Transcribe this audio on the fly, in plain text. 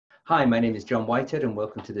Hi, my name is John Whitehead and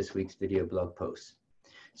welcome to this week's video blog post.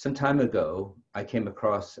 Some time ago, I came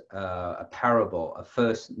across a parable,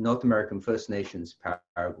 a North American First Nations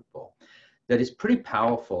parable that is pretty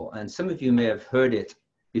powerful, and some of you may have heard it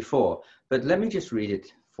before, but let me just read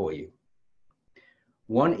it for you.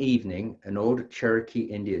 One evening, an old Cherokee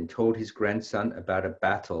Indian told his grandson about a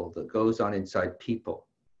battle that goes on inside people.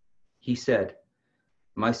 He said,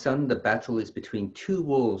 "My son, the battle is between two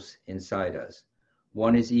wolves inside us.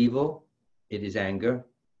 One is evil, it is anger,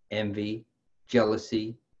 envy,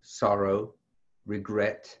 jealousy, sorrow,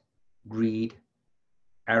 regret, greed,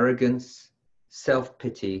 arrogance,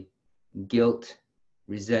 self-pity, guilt,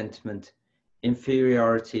 resentment,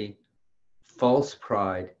 inferiority, false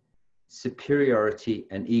pride, superiority,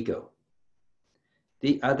 and ego.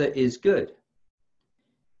 The other is good.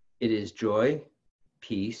 It is joy,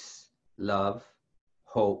 peace, love,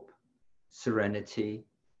 hope, serenity,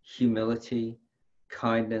 humility,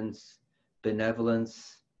 kindness,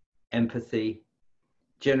 benevolence, empathy,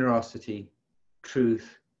 generosity,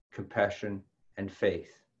 truth, compassion, and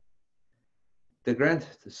faith." The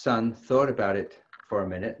grandson thought about it for a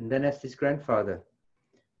minute and then asked his grandfather,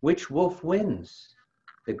 "Which wolf wins?"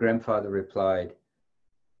 The grandfather replied,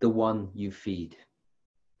 "The one you feed."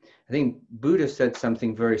 I think Buddha said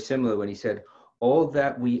something very similar when he said, "All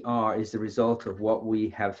that we are is the result of what we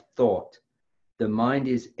have thought. The mind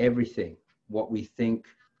is everything. What we think,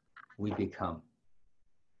 we become."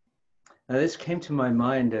 Now, this came to my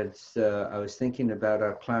mind as I was thinking about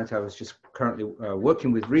a client I was just currently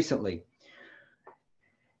working with recently.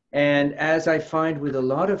 And as I find with a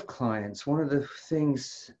lot of clients, one of the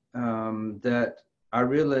things that I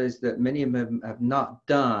realized that many of them have not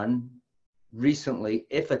done recently,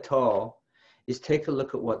 if at all, is take a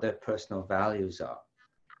look at what their personal values are.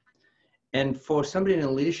 And for somebody in a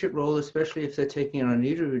leadership role, especially if they're taking on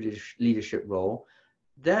a leadership role,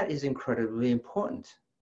 that is incredibly important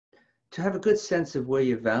to have a good sense of where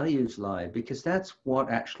your values lie, because that's what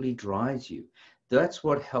actually drives you. That's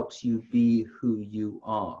what helps you be who you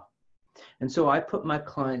are. And so I put my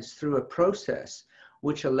clients through a process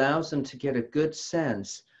which allows them to get a good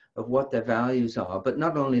sense of what their values are. But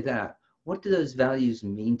not only that, what do those values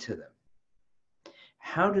mean to them?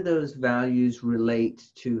 How do those values relate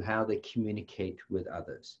to how they communicate with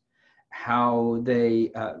others? How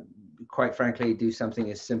they, quite frankly, do something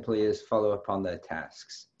as simply as follow up on their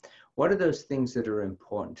tasks? What are those things that are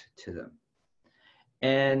important to them?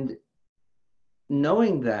 And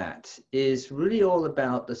knowing that is really all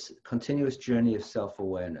about this continuous journey of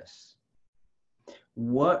self-awareness.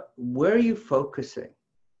 Where are you focusing?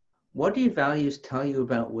 What do your values tell you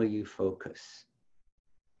about where you focus?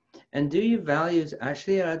 And do your values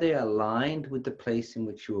actually, are they aligned with the place in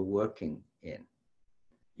which you're working in,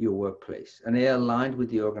 your workplace? And they are aligned with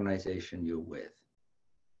the organization you're with?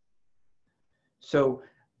 So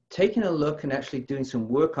taking a look and actually doing some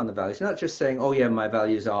work on the values, not just saying, oh yeah, my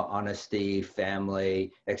values are honesty,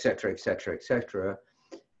 family, etc., etc., etc.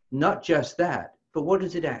 Not just that, but what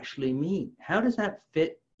does it actually mean? How does that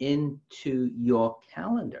fit into your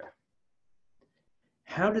calendar?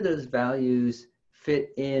 How do those values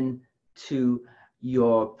fit in to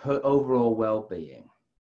your overall well-being?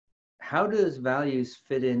 How do those values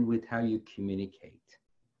fit in with how you communicate?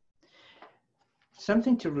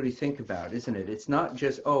 Something to really think about, isn't it? It's not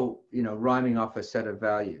just, rhyming off a set of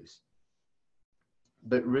values,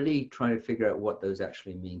 but really trying to figure out what those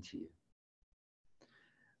actually mean to you.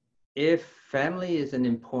 If family is an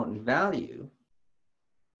important value,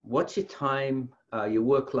 what's your time, your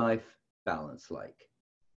work-life balance like?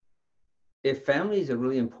 If family is a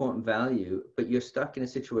really important value, but you're stuck in a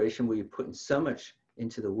situation where you're putting so much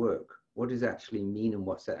into the work, what does that actually mean and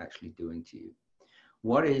what's that actually doing to you?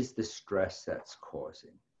 What is the stress that's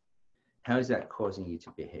causing? How is that causing you to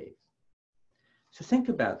behave? So think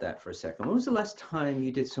about that for a second. When was the last time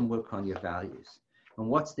you did some work on your values? And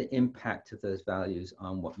what's the impact of those values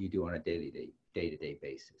on what you do on a day-to-day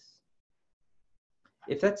basis?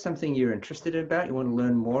 If that's something you're interested about, you want to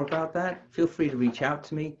learn more about that, feel free to reach out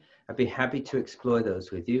to me. I'd be happy to explore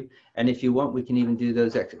those with you. And if you want, we can even do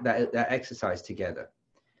that exercise together.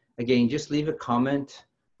 Again, just leave a comment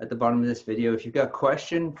at the bottom of this video. If you've got a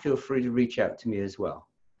question, feel free to reach out to me as well.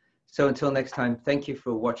 So until next time, thank you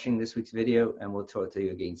for watching this week's video, and we'll talk to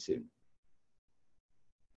you again soon.